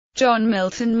John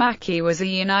Milton Mackie was a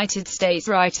United States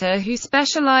writer who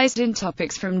specialized in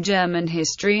topics from German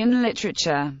history and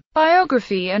literature,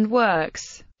 biography and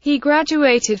works. He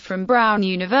graduated from Brown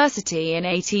University in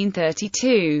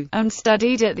 1832, and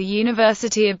studied at the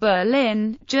University of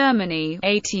Berlin, Germany,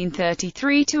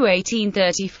 1833 to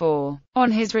 1834.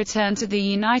 On his return to the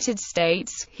United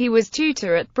States, he was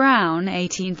tutor at Brown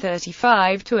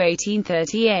 1835 to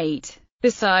 1838.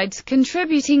 Besides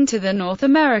contributing to the North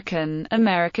American,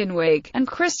 American Whig, and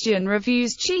Christian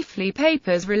reviews, chiefly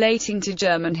papers relating to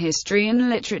German history and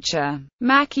literature,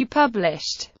 Mackie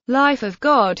published Life of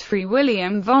Godfrey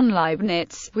William von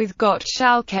Leibniz, with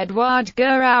Gottschalk Eduard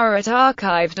Gerauer at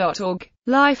archive.org,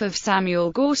 Life of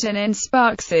Samuel Gorton in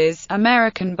Sparks's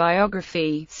American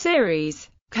Biography series,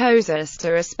 Cosas to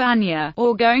España,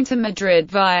 or Going to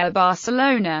Madrid via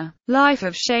Barcelona, Life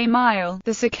of Shaimile,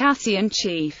 the Circassian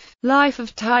chief, Life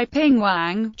of Taiping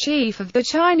Wang, chief of the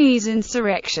Chinese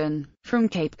insurrection, From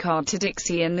Cape Cod to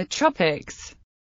Dixie in the Tropics.